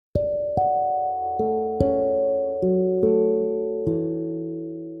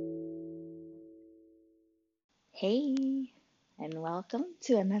welcome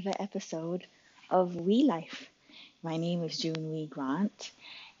to another episode of We Life. My name is June Wee Grant,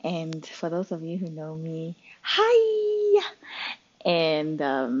 and for those of you who know me, hi!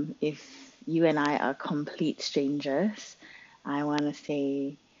 And if you and I are complete strangers, I want to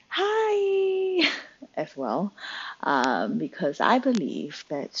say hi as well, because I believe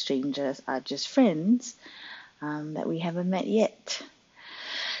that strangers are just friends that we haven't met yet.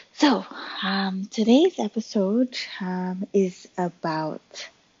 So, today's episode is about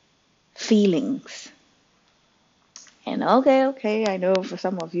feelings. And okay, I know for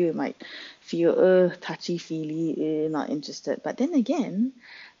some of you it might feel touchy feely, not interested. But then again,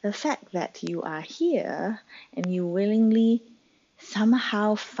 the fact that you are here and you willingly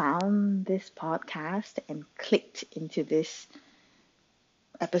somehow found this podcast and clicked into this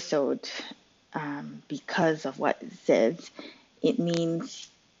episode because of what it says, it means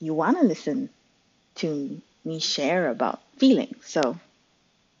you want to listen to me share about feelings. So,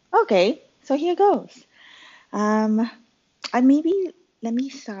 okay, so here goes. Um, I maybe let me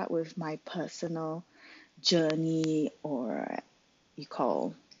start with my personal journey or you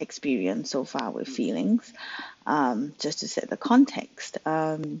call experience so far with feelings, just to set the context.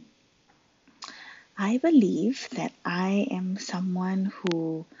 I believe that I am someone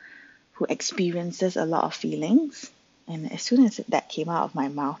who experiences a lot of feelings. And as soon as that came out of my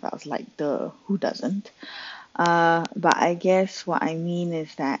mouth, I was like, duh, who doesn't? But I guess what I mean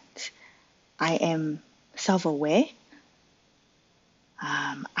is that I am self aware.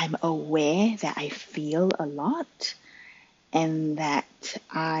 I'm aware that I feel a lot and that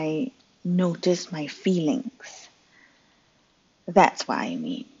I notice my feelings. That's what I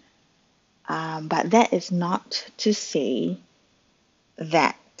mean. But that is not to say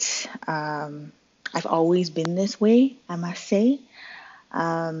that I've always been this way, I must say.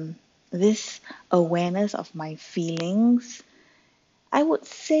 This awareness of my feelings, I would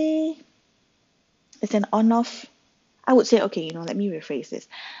say it's an on off. I would say, okay, let me rephrase this.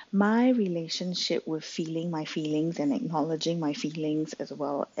 My relationship with feeling my feelings and acknowledging my feelings, as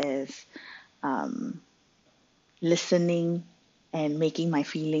well as listening and making my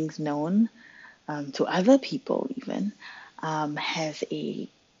feelings known to other people, even, has an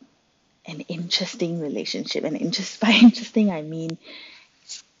interesting relationship. And by interesting, I mean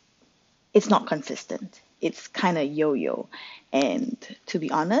it's not consistent. It's kind of yo-yo. And to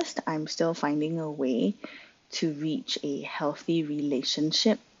be honest, I'm still finding a way to reach a healthy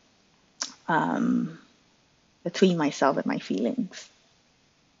relationship between myself and my feelings,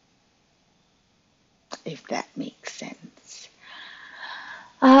 if that makes sense.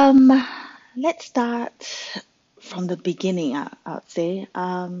 Um, let's start from the beginning, I would say.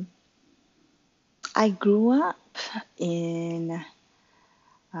 I grew up in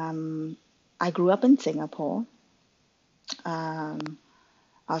I grew up in Singapore. Um,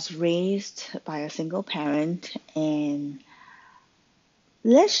 I was raised by a single parent, and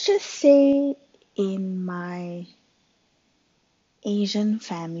let's just say in my Asian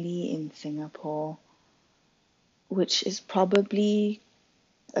family in Singapore, which is probably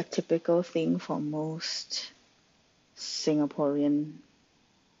a typical thing for most Singaporean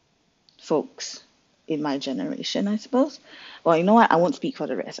folks in my generation, I suppose. Well, you know what? I won't speak for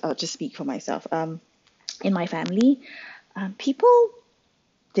the rest. I'll just speak for myself. In my family, people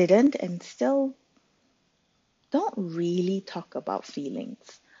didn't and still don't really talk about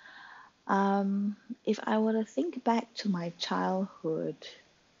feelings. If I were to think back to my childhood,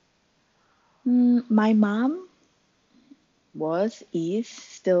 my mom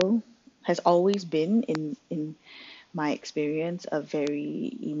still, has always been in my experience a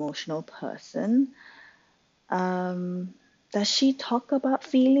very emotional person. Um, does she talk about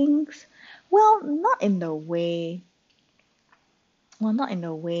feelings? Well, not in the way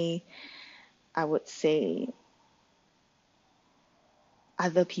I would say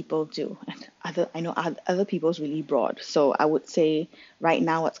other people do. And I know other people's really broad. So I would say right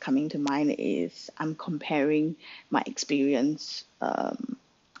now what's coming to mind is I'm comparing my experience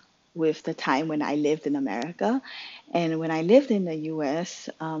with the time when I lived in America. And when I lived in the US,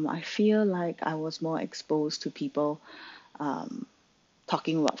 I feel like I was more exposed to people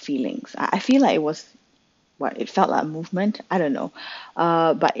talking about feelings. I feel like it felt like a movement. I don't know.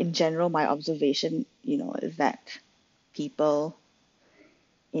 But in general, my observation, is that people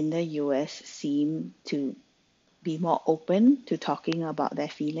in the US seem to be more open to talking about their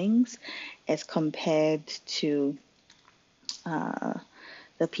feelings as compared to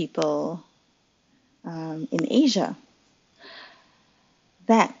the people in Asia.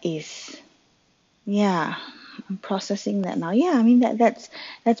 That is, yeah. I'm processing that now. Yeah, I mean that's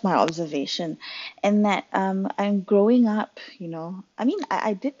my observation, and that I'm growing up. I mean,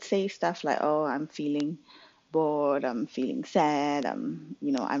 I did say stuff like, "Oh, I'm feeling bored. I'm feeling sad. I'm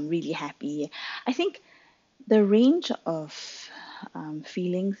really happy." I think the range of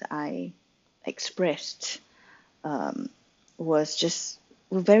feelings I expressed um, was just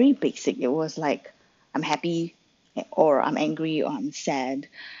very basic. It was like I'm happy, or I'm angry, or I'm sad.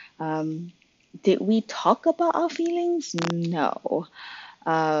 Um, did we talk about our feelings? No.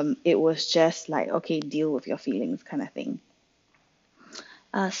 It was just like, okay, deal with your feelings kind of thing.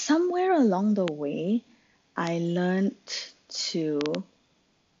 Somewhere along the way, I learned to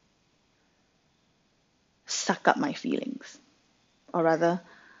suck up my feelings, or rather,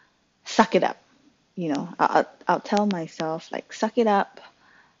 suck it up. I'll tell myself, like, suck it up.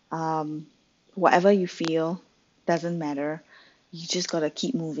 Um, Whatever you feel doesn't matter. You just got to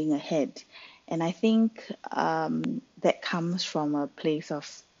keep moving ahead. And I think that comes from a place of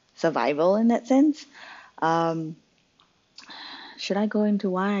survival in that sense. Um, should I go into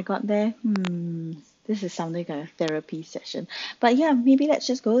why I got there? This is sounding like a therapy session. But yeah, maybe let's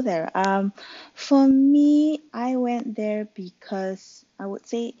just go there. For me, I went there because I would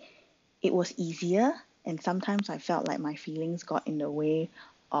say it was easier. And sometimes I felt like my feelings got in the way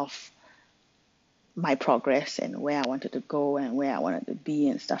of my progress and where I wanted to go and where I wanted to be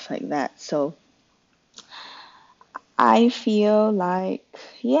and stuff like that. So I feel like,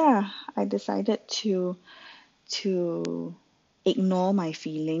 yeah, I decided to ignore my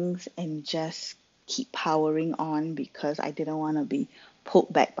feelings and just keep powering on because I didn't want to be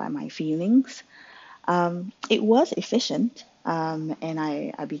pulled back by my feelings. It was efficient, and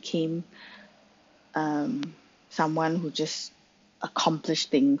I became someone who just accomplished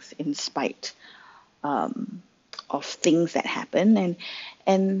things in spite of things that happen.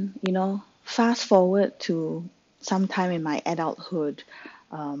 And fast forward to sometime in my adulthood,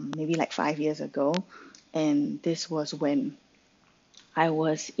 maybe like 5 years ago, and this was when I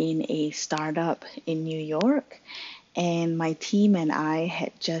was in a startup in New York, and my team and I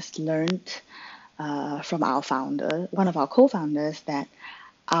had just learned from our founder, one of our co-founders, that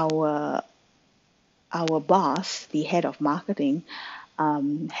our our boss, the head of marketing,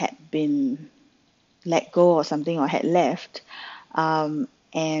 had been let go or something, or had left. And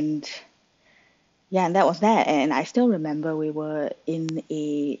yeah, and that was that. And I still remember we were in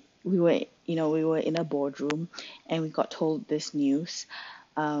a boardroom, and we got told this news.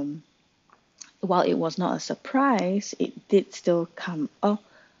 Um, while it was not a surprise, it did still come. Oh,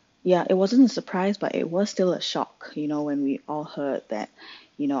 yeah, it wasn't a surprise, but it was still a shock, when we all heard that,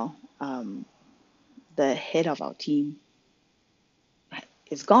 you know, um, the head of our team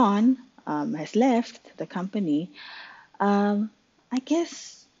is gone, has left the company. I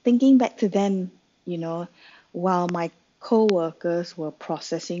guess thinking back to then, you know, while my co-workers were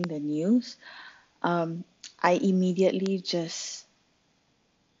processing the news, um, I immediately just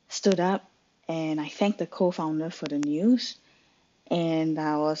stood up and I thanked the co-founder for the news. And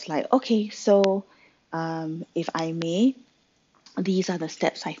I was like, okay, so if I may, these are the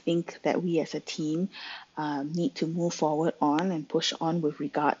steps I think that we as a team need to move forward on and push on with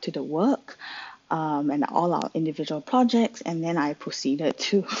regard to the work and all our individual projects. And then I proceeded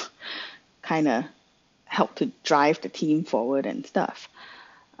to kind of help to drive the team forward and stuff.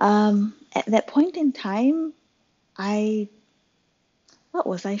 At that point in time, I what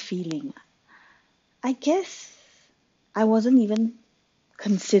was I feeling? I guess I wasn't even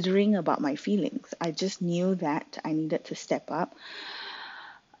considering about my feelings. I just knew that I needed to step up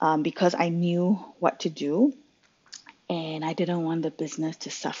because I knew what to do and I didn't want the business to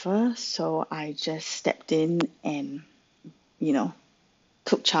suffer. So I just stepped in and, you know,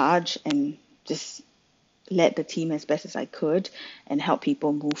 took charge and just led the team as best as I could and help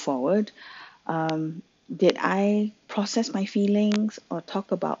people move forward. Did I process my feelings or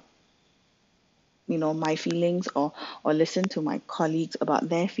talk about, my feelings, or listen to my colleagues about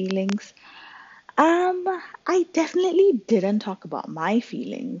their feelings? I definitely didn't talk about my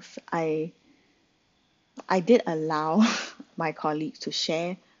feelings. I did allow my colleagues to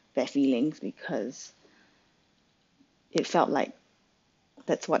share their feelings because it felt like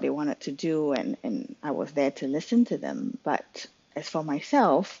that's what they wanted to do, and I was there to listen to them. But as for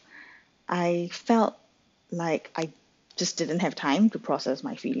myself, I felt like I just didn't have time to process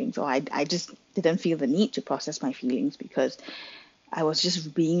my feelings, or I just didn't feel the need to process my feelings because I was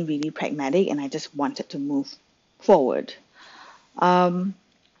just being really pragmatic and I just wanted to move forward. Um,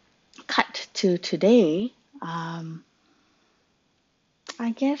 Cut to today. I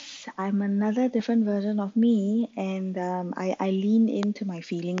guess I'm another different version of me, and I lean into my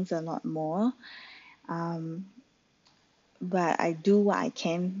feelings a lot more. Um, but I do what I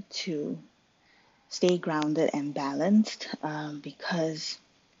can to stay grounded and balanced, because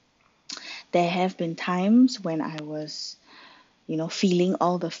there have been times when I was, feeling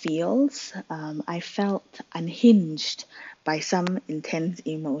all the feels. I felt unhinged by some intense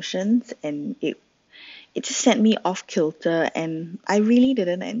emotions, and it just sent me off kilter, and I really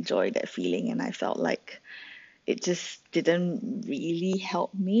didn't enjoy that feeling, and I felt like it just didn't really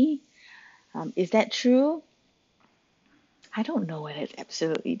help me. Is that true? I don't know whether it's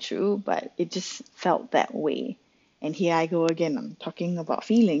absolutely true, but it just felt that way. And here I go again. I'm talking about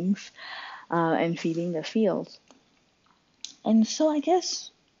feelings, and feeling the feels. And so I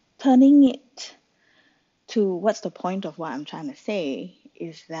guess turning it to what's the point of what I'm trying to say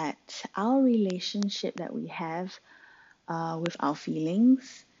is that our relationship that we have, with our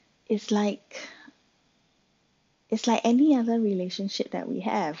feelings is it's like any other relationship that we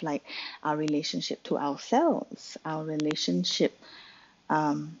have, like our relationship to ourselves, our relationship,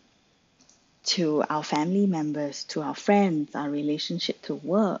 um, to our family members, to our friends, our relationship to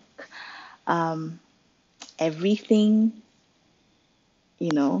work. Um, Everything,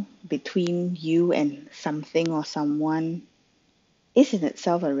 between you and something or someone is in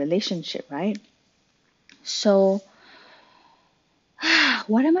itself a relationship, right? So,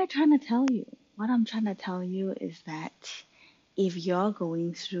 what am I trying to tell you? What I'm trying to tell you is that if you're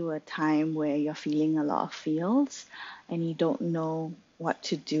going through a time where you're feeling a lot of feels and you don't know what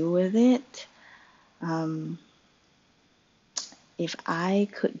to do with it, um, if I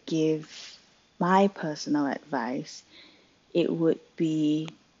could give my personal advice, it would be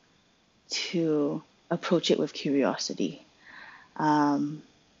to approach it with curiosity, um,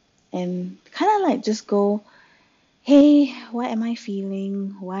 and kind of like just go, hey, what am I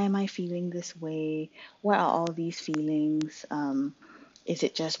feeling? Why am I feeling this way? What are all these feelings? Is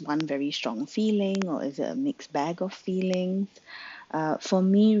it just one very strong feeling, or is it a mixed bag of feelings? For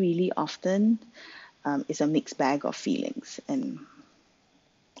me, really often, it's a mixed bag of feelings. And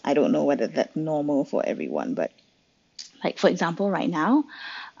I don't know whether that's normal for everyone, but like, for example, right now,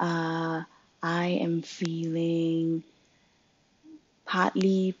 uh, I am feeling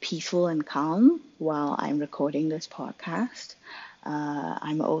partly peaceful and calm while I'm recording this podcast.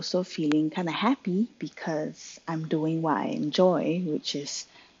 I'm also feeling kind of happy because I'm doing what I enjoy, which is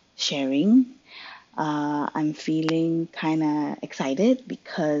sharing. I'm feeling kind of excited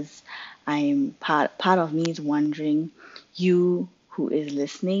because I'm part of me is wondering, you who is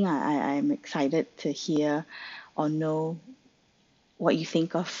listening, I'm excited to hear or know what you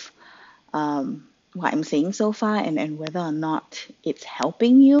think of, what I'm saying so far, and whether or not it's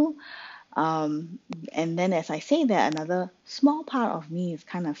helping you. And then as I say that, another small part of me is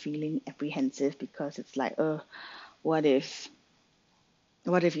kind of feeling apprehensive because it's like, what if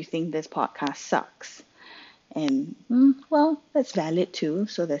you think this podcast sucks? And well, that's valid too.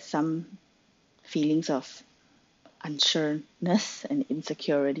 So there's some feelings of unsureness and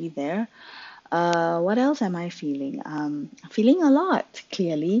insecurity there. What else am I feeling? Feeling a lot,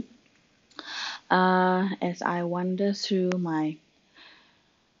 clearly. As I wander through my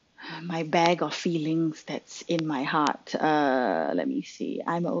bag of feelings that's in my heart. Let me see.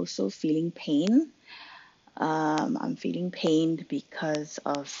 I'm also feeling pain. I'm feeling pained because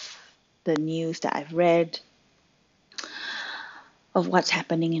of the news that I've read, of what's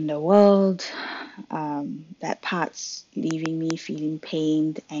happening in the world. That part's leaving me feeling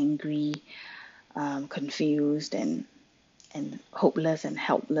pained, angry, confused, and hopeless and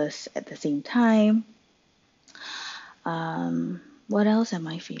helpless at the same time. What else am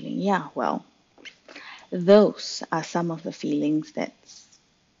I feeling? Yeah, well, those are some of the feelings that's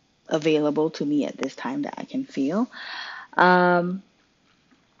available to me at this time that I can feel. Um,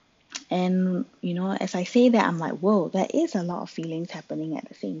 and as I say that, I'm like, whoa, there is a lot of feelings happening at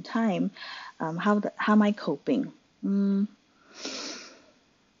the same time. How am I coping? Mm,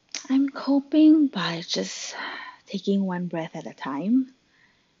 I'm coping by just taking one breath at a time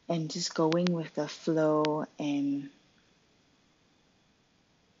and just going with the flow, and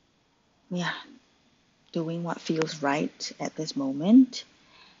yeah, doing what feels right at this moment.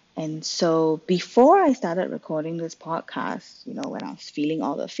 And so before I started recording this podcast, when I was feeling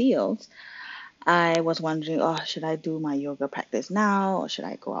all the feels, I was wondering, oh, should I do my yoga practice now? Or should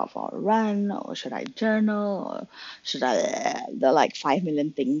I go out for a run? Or should I journal? Or should I, the like 5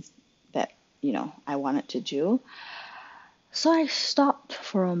 million things that, I wanted to do. So I stopped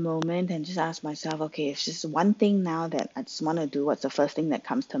for a moment and just asked myself, okay, it's just one thing now that I just want to do. What's the first thing that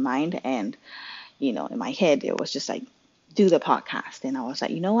comes to mind? And, in my head, it was just like, do the podcast. And I was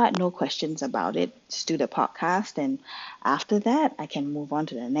like, you know what? No questions about it. Just do the podcast. And after that, I can move on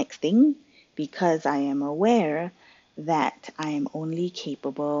to the next thing. because I am aware that I am only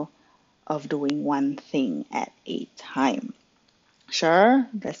capable of doing one thing at a time. Sure,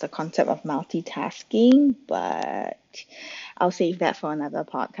 there's the concept of multitasking, but I'll save that for another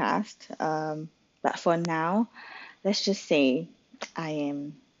podcast. But for now, let's just say I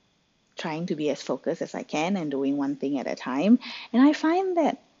am trying to be as focused as I can and doing one thing at a time. And I find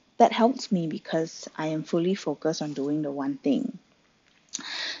that that helps me because I am fully focused on doing the one thing.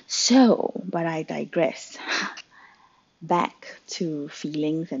 So, but I digress. Back to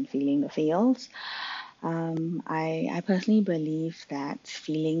feelings and feeling the feels. I personally believe that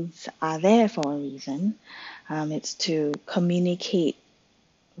feelings are there for a reason. It's to communicate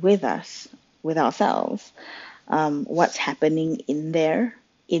with us, with ourselves, what's happening in there,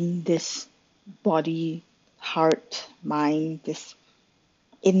 in this body, heart, mind,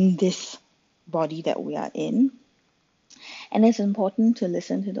 in this body that we are in. And it's important to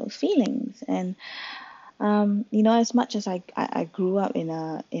listen to those feelings. And as much as I grew up in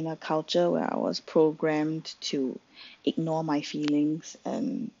a culture where I was programmed to ignore my feelings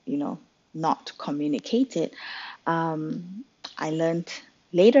and, not communicate it, I learned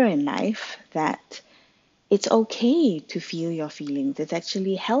later in life that it's okay to feel your feelings. It's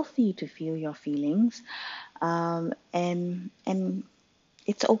actually healthy to feel your feelings. And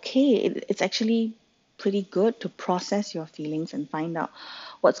it's okay. It's actually pretty good to process your feelings and find out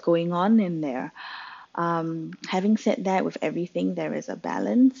what's going on in there. Having said that, with everything, there is a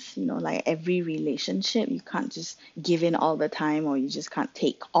balance. Like every relationship, you can't just give in all the time, or you just can't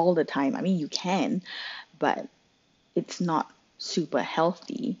take all the time. I mean, you can, but it's not super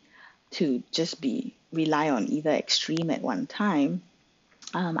healthy to just be rely on either extreme at one time.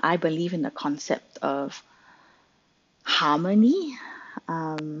 I believe in the concept of harmony.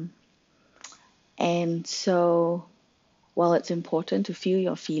 Um, and so while it's important to feel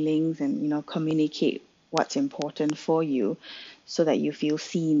your feelings and communicate what's important for you so that you feel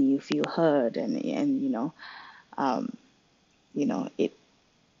seen, you feel heard, and um,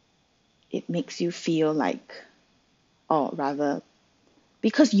 it makes you feel like, or rather,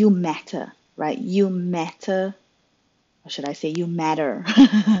 because you matter, right? You matter, or should I say you matter?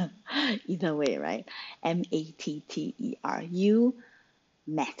 Either way, right? Matter. You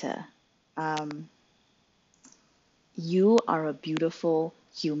matter. Um, you are a beautiful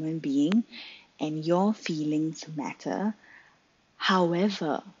human being and your feelings matter.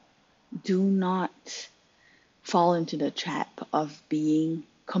 However, do not fall into the trap of being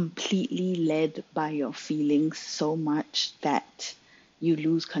completely led by your feelings so much that you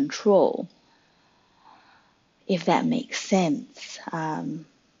lose control, if that makes sense.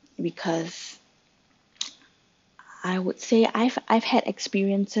 Because I would say I've had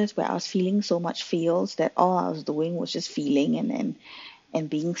experiences where I was feeling so much feels that all I was doing was just feeling and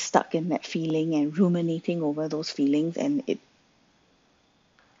being stuck in that feeling and ruminating over those feelings, and it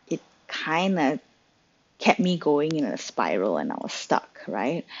kind of kept me going in a spiral and I was stuck,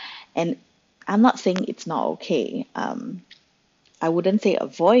 right? And I'm not saying it's not okay. I wouldn't say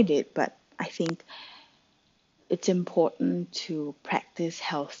avoid it, but I think it's important to practice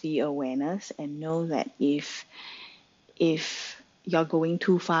healthy awareness and know that if you're going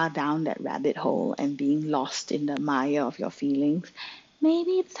too far down that rabbit hole and being lost in the mire of your feelings,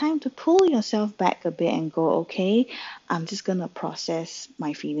 maybe it's time to pull yourself back a bit and go, okay, I'm just going to process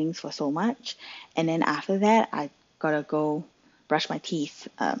my feelings for so much. And then after that, I got to go brush my teeth,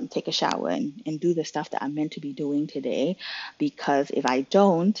 take a shower, and do the stuff that I'm meant to be doing today. Because if I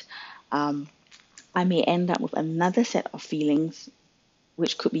don't, I may end up with another set of feelings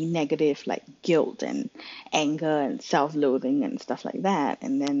which could be negative, like guilt and anger and self-loathing and stuff like that.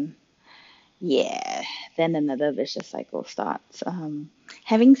 And then, yeah, then another vicious cycle starts.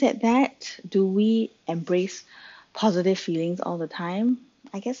 Having said that, do we embrace positive feelings all the time?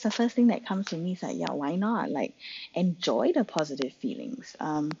 I guess the first thing that comes to me is like, yeah, why not? Like, enjoy the positive feelings.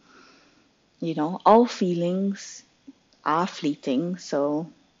 All feelings are fleeting, so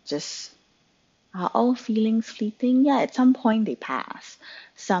just are all feelings fleeting? Yeah, at some point they pass.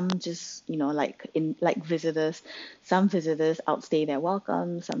 Some just, like visitors, some visitors outstay their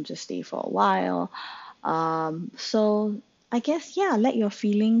welcome, some just stay for a while. So I guess, yeah, let your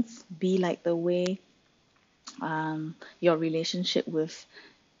feelings be like the way your relationship with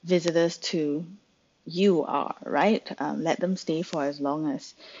visitors to you are, right? Let them stay for as long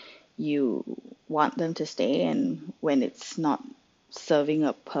as you want them to stay, and when it's not serving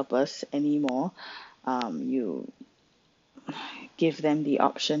a purpose anymore, you give them the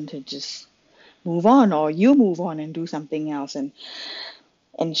option to just move on, or you move on and do something else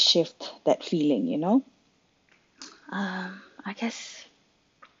and shift that feeling. I guess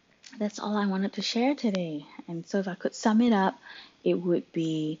that's all I wanted to share today. And so if I could sum it up, it would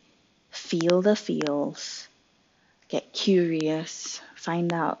be feel the feels, get curious,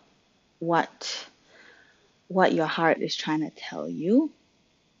 find out what your heart is trying to tell you.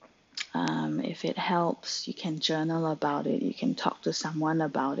 If it helps, you can journal about it. You can talk to someone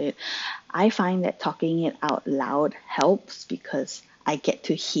about it. I find that talking it out loud helps because I get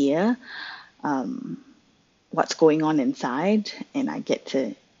to hear what's going on inside, and I get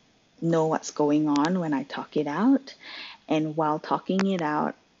to know what's going on when I talk it out. And while talking it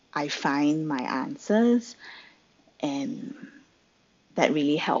out, I find my answers, and that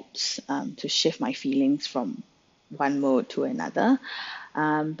really helps to shift my feelings from one mode to another.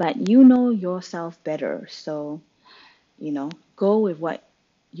 But you know yourself better, so go with what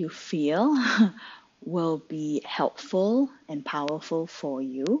you feel will be helpful and powerful for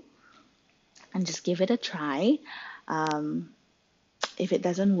you, and just give it a try. Um, if it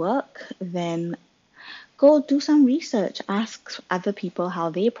doesn't work, then go do some research. Ask other people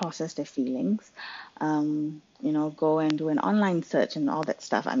how they process their feelings. Go and do an online search and all that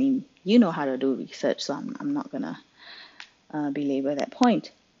stuff. I mean, you know how to do research, so I'm not gonna belabor that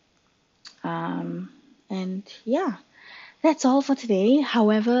point. And yeah, that's all for today.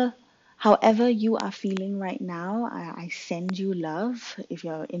 However you are feeling right now, I send you love. If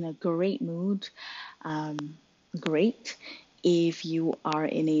you're in a great mood, great. If you are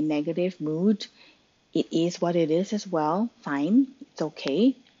in a negative mood, it is what it is as well. Fine. It's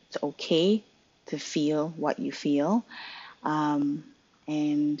okay. It's okay to feel what you feel. And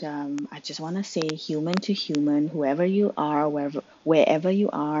I just want to say, human to human, whoever you are, wherever you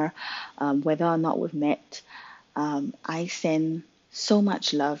are, whether or not we've met, I send so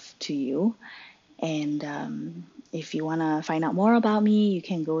much love to you. And if you want to find out more about me, you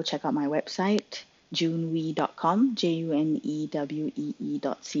can go check out my website, junewee.com,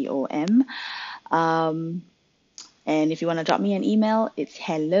 JUNEWEE.com. And if you want to drop me an email, it's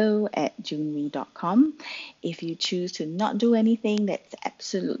hello@junewee.com. If you choose to not do anything, that's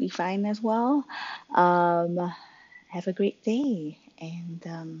absolutely fine as well. Have a great day,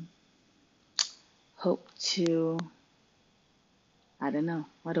 and hope to, I don't know,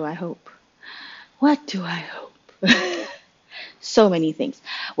 what do I hope? What do I hope? So many things.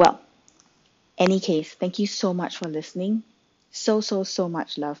 Well, any case, thank you so much for listening. So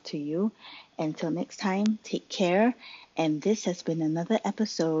much love to you. Until next time, take care. And this has been another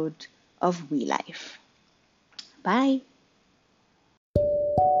episode of We Life. Bye.